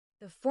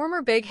The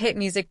former big hit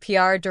music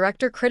PR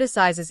director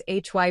criticizes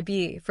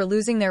HYBE for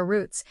losing their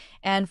roots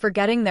and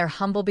forgetting their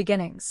humble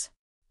beginnings.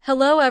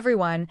 Hello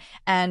everyone,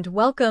 and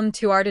welcome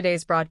to our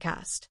today's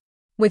broadcast.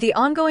 With the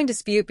ongoing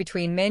dispute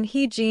between Min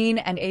Hee-jin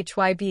and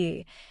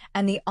HYBE,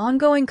 and the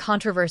ongoing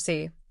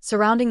controversy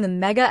surrounding the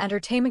mega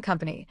entertainment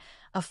company,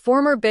 a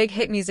former big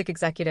hit music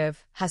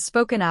executive has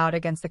spoken out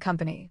against the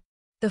company.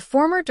 The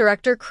former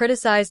director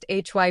criticized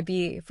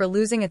HYBE for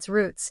losing its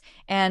roots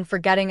and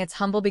forgetting its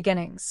humble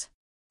beginnings.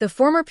 The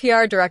former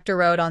PR director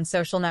wrote on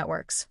social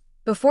networks,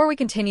 "Before we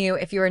continue,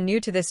 if you are new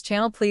to this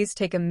channel, please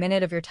take a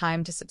minute of your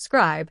time to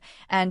subscribe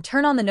and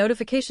turn on the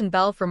notification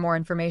bell for more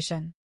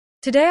information.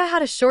 Today I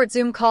had a short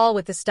Zoom call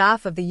with the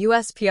staff of the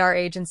US PR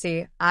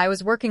agency I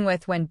was working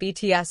with when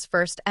BTS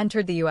first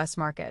entered the US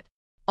market.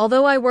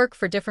 Although I work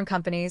for different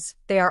companies,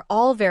 they are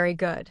all very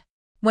good.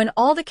 When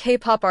all the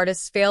K-pop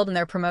artists failed in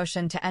their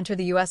promotion to enter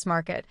the US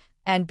market,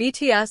 and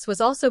BTS was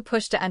also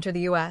pushed to enter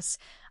the US,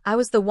 I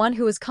was the one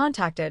who was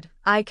contacted.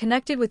 I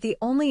connected with the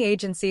only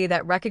agency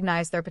that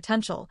recognized their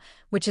potential,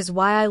 which is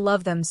why I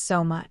love them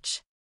so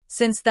much.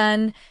 Since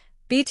then,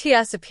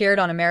 BTS appeared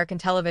on American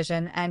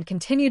television and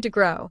continued to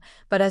grow,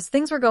 but as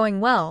things were going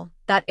well,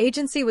 that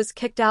agency was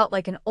kicked out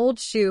like an old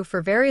shoe for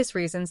various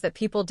reasons that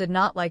people did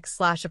not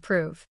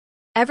like/approve.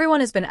 Everyone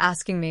has been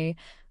asking me,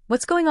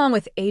 what's going on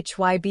with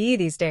HYBE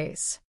these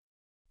days?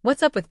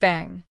 What's up with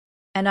Bang?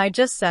 And I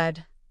just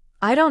said,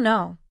 I don't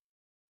know.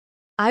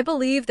 I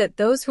believe that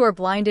those who are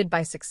blinded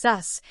by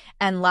success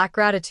and lack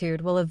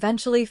gratitude will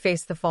eventually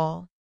face the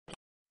fall."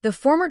 The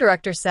former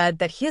director said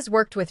that he has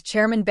worked with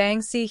Chairman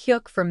Bang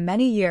Si-hyuk for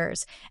many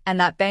years and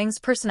that Bang's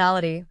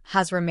personality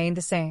has remained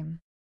the same.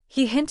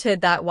 He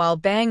hinted that while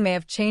Bang may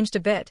have changed a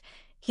bit,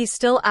 he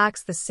still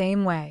acts the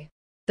same way.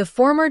 The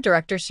former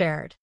director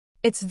shared,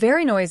 "It's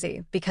very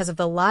noisy because of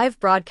the live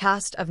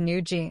broadcast of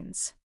New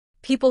Jeans.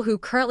 People who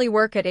currently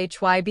work at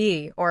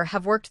HYBE or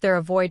have worked there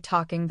avoid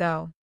talking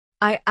though.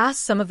 I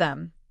asked some of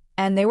them,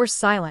 and they were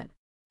silent.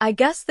 I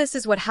guess this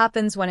is what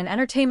happens when an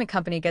entertainment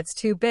company gets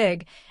too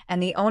big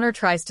and the owner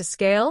tries to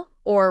scale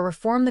or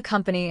reform the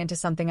company into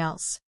something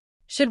else.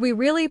 Should we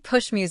really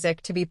push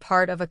music to be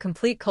part of a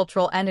complete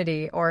cultural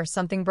entity or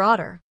something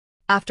broader?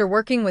 After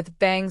working with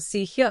Bang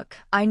Si-hyuk,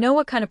 I know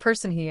what kind of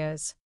person he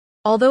is.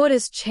 Although it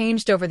has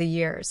changed over the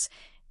years,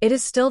 it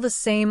is still the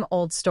same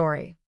old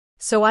story.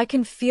 So I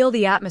can feel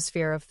the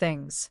atmosphere of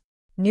things.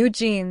 New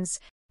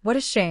Jeans, what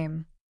a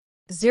shame."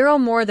 0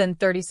 more than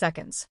 30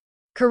 seconds.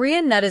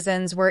 Korean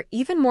netizens were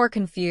even more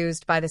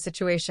confused by the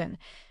situation,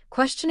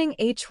 questioning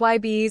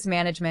HYBE's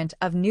management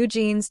of New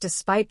Jeans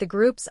despite the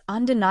group's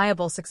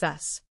undeniable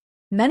success.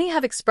 Many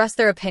have expressed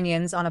their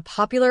opinions on a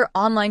popular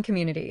online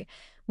community,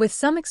 with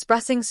some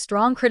expressing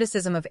strong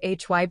criticism of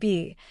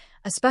HYBE,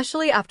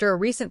 especially after a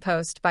recent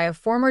post by a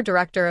former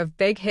director of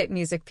big hit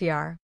music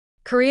PR.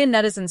 Korean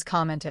netizens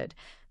commented,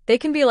 "They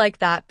can be like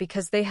that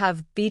because they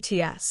have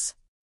BTS.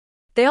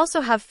 They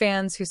also have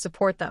fans who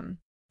support them.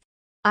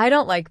 I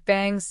don't like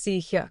Bang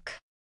Si-hyuk.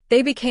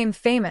 They became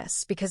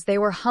famous because they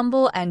were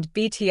humble and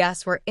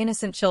BTS were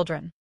innocent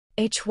children.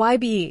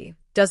 HYBE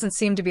doesn't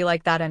seem to be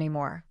like that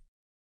anymore."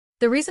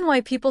 The reason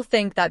why people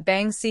think that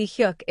Bang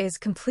Si-hyuk is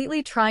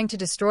completely trying to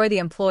destroy the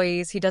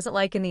employees he doesn't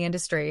like in the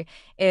industry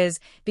is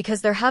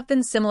because there have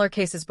been similar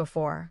cases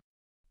before.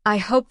 I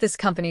hope this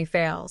company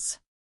fails.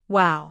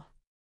 Wow.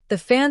 The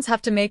fans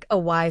have to make a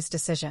wise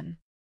decision.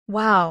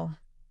 Wow.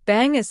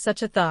 Bang is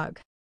such a thug.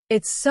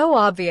 It's so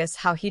obvious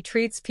how he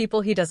treats people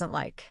he doesn't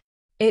like.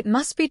 It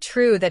must be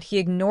true that he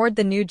ignored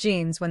the New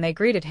Jeans when they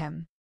greeted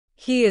him.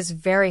 He is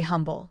very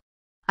humble.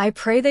 I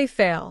pray they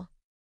fail.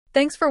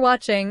 Thanks for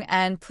watching,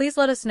 and please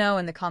let us know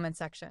in the comment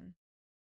section.